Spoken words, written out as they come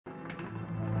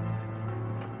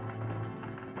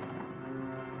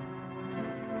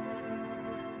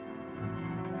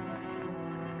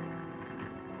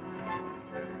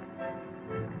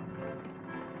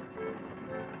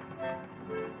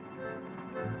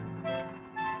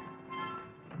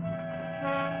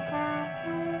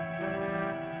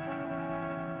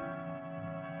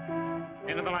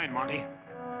Into the line, Marty.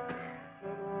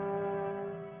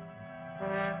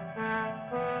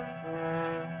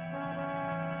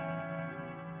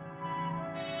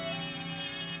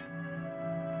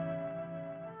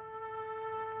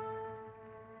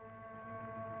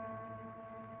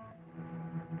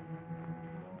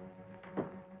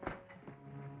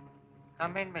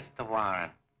 Come in, Mr. Warren.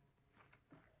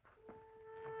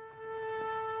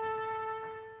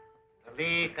 The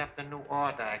League of the New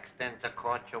Order extends a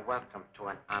cordial welcome to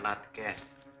an honored guest.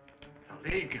 The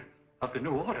League of the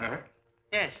New Order?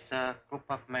 Yes, a group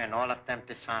of men, all of them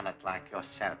dishonored like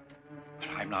yourself. But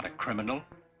I'm not a criminal.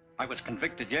 I was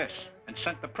convicted, yes, and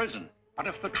sent to prison. But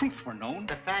if the truth were known...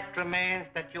 The fact remains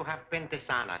that you have been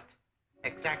dishonored.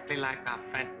 Exactly like our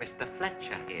friend Mr.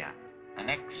 Fletcher here. An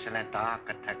excellent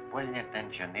architect, brilliant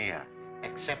engineer,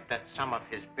 except that some of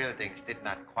his buildings did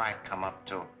not quite come up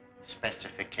to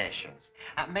specifications.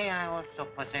 May I also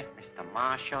present Mr.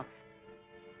 Marshall,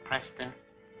 Preston,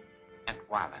 and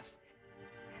Wallace.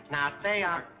 Now, they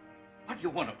are... What do you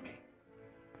want of me?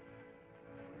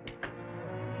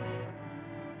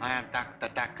 I am Dr.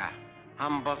 Daka,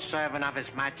 humble servant of His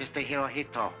Majesty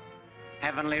Hirohito,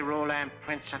 heavenly ruler and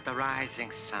prince of the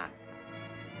rising sun.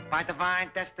 By divine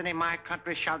destiny, my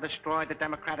country shall destroy the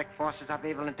democratic forces of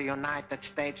evil in the United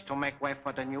States to make way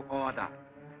for the new order.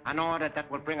 An order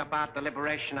that will bring about the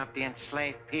liberation of the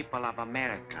enslaved people of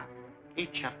America.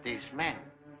 Each of these men,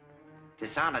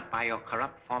 dishonored by your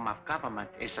corrupt form of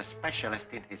government, is a specialist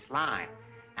in his line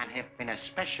and have been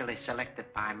especially selected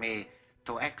by me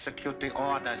to execute the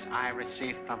orders I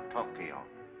received from Tokyo.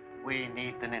 We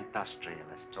need an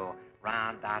industrialist to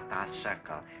round out our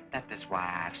circle. That is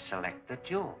why I've selected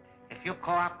you. If you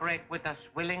cooperate with us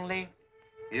willingly,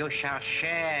 you shall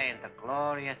share in the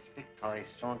glorious victory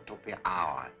soon to be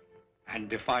ours.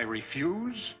 And if I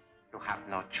refuse? You have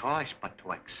no choice but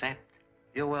to accept.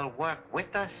 You will work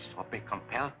with us or be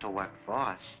compelled to work for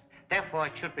us. Therefore,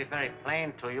 it should be very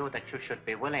plain to you that you should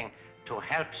be willing to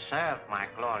help serve my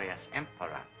glorious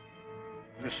emperor.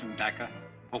 Listen, Daka,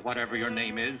 for whatever your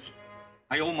name is,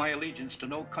 I owe my allegiance to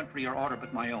no country or order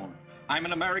but my own. I'm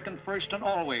an American first and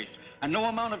always, and no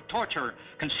amount of torture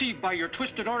conceived by your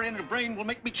twisted oriented brain will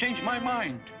make me change my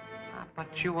mind.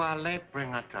 But you are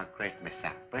laboring under a great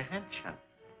misapprehension.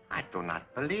 I do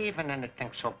not believe in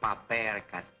anything so barbaric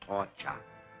as torture.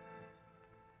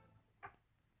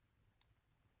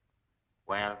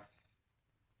 Well,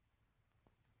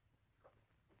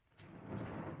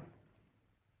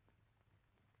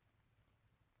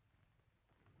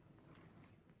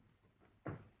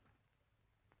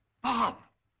 Bob!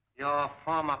 Your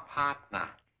former partner.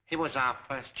 He was our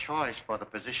first choice for the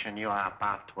position you are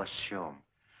about to assume.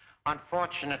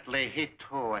 Unfortunately, he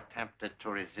too attempted to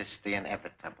resist the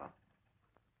inevitable.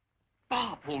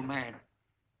 Bob, old man.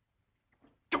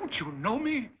 Don't you know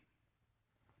me?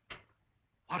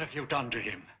 What have you done to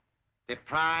him?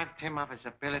 Deprived him of his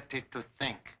ability to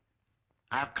think.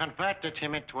 I have converted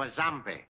him into a zombie.